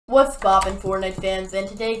What's poppin', Fortnite fans? And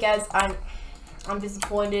today, guys, I'm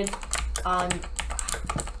disappointed.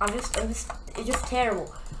 It's just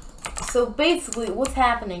terrible. So basically, what's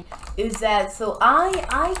happening is that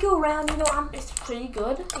I go around, you know, I'm just pretty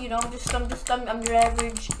good, you know, I'm your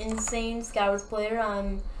average insane Skywars player.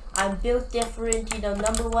 I'm built different, you know,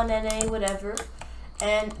 #1 NA, whatever.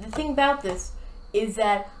 And the thing about this is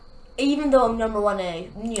that even though I'm #1 NA,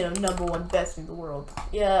 you know, #1 best in the world,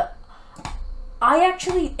 yeah, I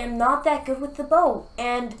actually am not that good with the bow.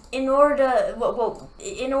 And in order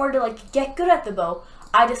to like get good at the bow,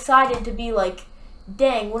 I decided to be like,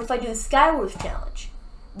 dang, what if I do the Skywars challenge?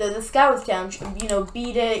 The Skywars challenge, you know,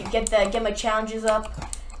 beat it, get my challenges up.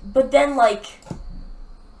 But then like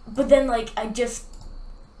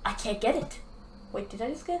I can't get it. Wait, did I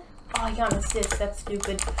just get? Oh, I got an assist. That's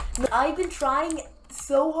stupid. I've been trying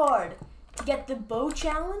so hard to get the bow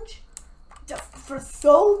challenge just for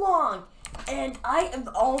so long, and I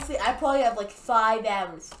probably have like 5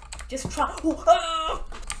 hours just 5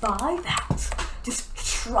 hours just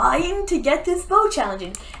trying to get this bow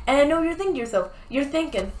challenge. And I know you're thinking to yourself,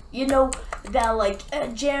 you know, that like,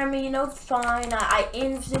 Jeremy, you know, it's fine, I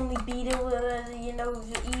instantly beat it with, you know,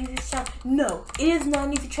 the easiest challenge. No, it is not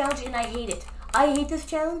an easy challenge, and I hate it. I hate this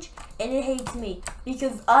challenge, and it hates me,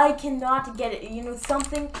 because I cannot get it, you know,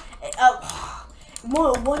 something,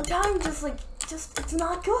 one time, just, it's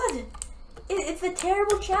not good. It's a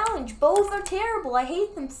terrible challenge. Both are terrible. I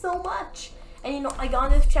hate them so much. And, you know, I got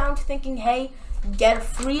on this challenge thinking, hey, get a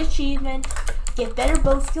free achievement, get better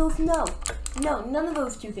bow skills. No, none of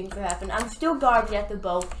those two things have happened. I'm still garbage at the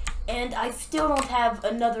bow, and I still don't have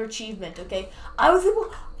another achievement, okay?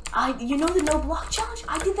 You know the no block challenge?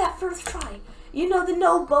 I did that first try. You know the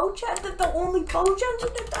no bow challenge? The only bow challenge?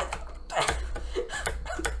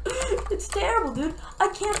 It's terrible, dude. I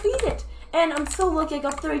can't beat it. And I'm so lucky I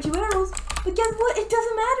got 32 arrows, but guess what? It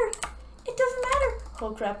doesn't matter. It doesn't matter.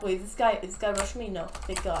 Oh crap, wait, is this guy rushing me? No,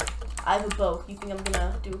 thank God. I have a bow. You think I'm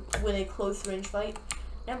gonna win a close range fight?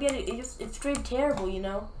 Now, it's straight terrible, you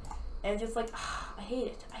know? And just like, I hate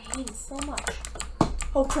it. I hate it so much.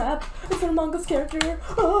 Oh crap, it's an Among Us character.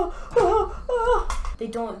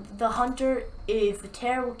 The hunter is a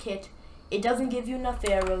terrible kit. It doesn't give you enough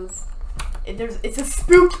arrows. It's a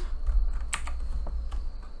spook.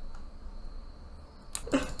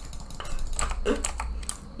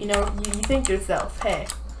 You know, you think to yourself, hey,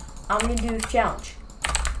 I'm gonna do this challenge.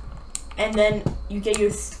 And then you get your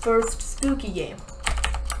first spooky game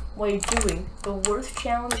while you're doing the worst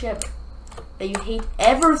challenge ever that you hate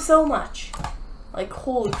ever so much. Like,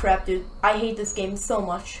 holy crap, dude. I hate this game so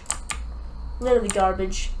much. Literally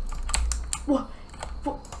garbage. What?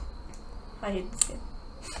 I hate this game.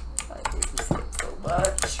 I hate this game so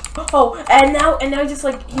much. Oh, and now just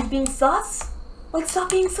like, he's being sus? Like, stop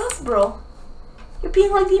being sus, bro. You're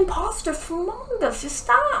being like the imposter from Among Us. Just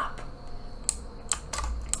stop.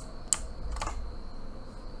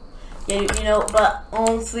 Yeah, you know, but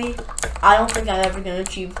honestly, I don't think I'm ever gonna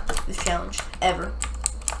achieve this challenge ever.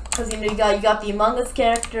 Because, you know, you got the Among Us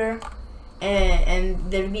character,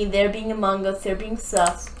 and they're being Among Us, they're being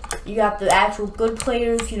sus. You got the actual good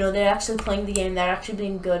players, you know, they're actually playing the game, they're actually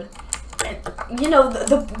being good. And, you know,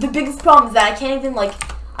 the biggest problem is that I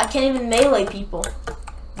can't even melee people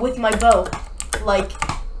with my bow. Like,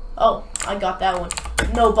 oh, I got that one.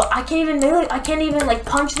 No, but I can't even like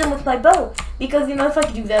punch them with my bow, because, you know, if I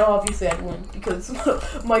could do that, obviously I'd win, because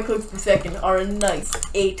my clicks per second are a nice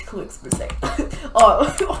 8 clicks per second.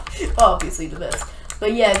 Oh, obviously the best.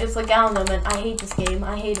 But yeah, just like, I don't know, man, I hate this game.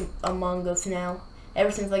 I hate Among Us now. Ever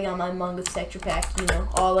since I got my Among Us texture pack, you know,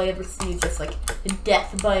 all I ever see is just like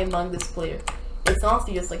death by Among Us player. It's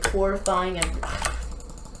honestly just like horrifying, and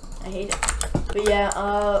I hate it. But yeah,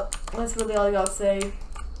 that's really all I gotta say.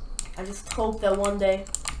 I just hope that one day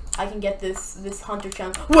I can get this hunter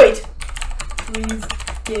challenge. Wait! Please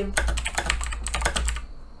give.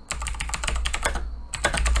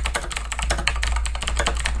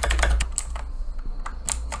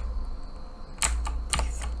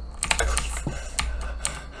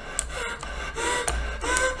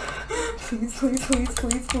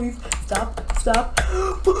 Please. Stop. Stop.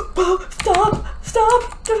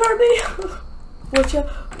 Don't hurt me. Watch out.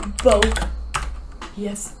 Bow.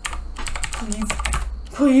 Yes.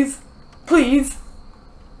 Please.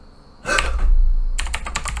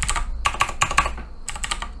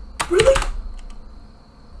 Really?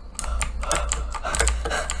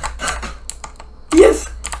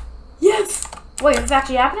 Yes. Wait, is this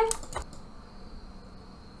actually happening?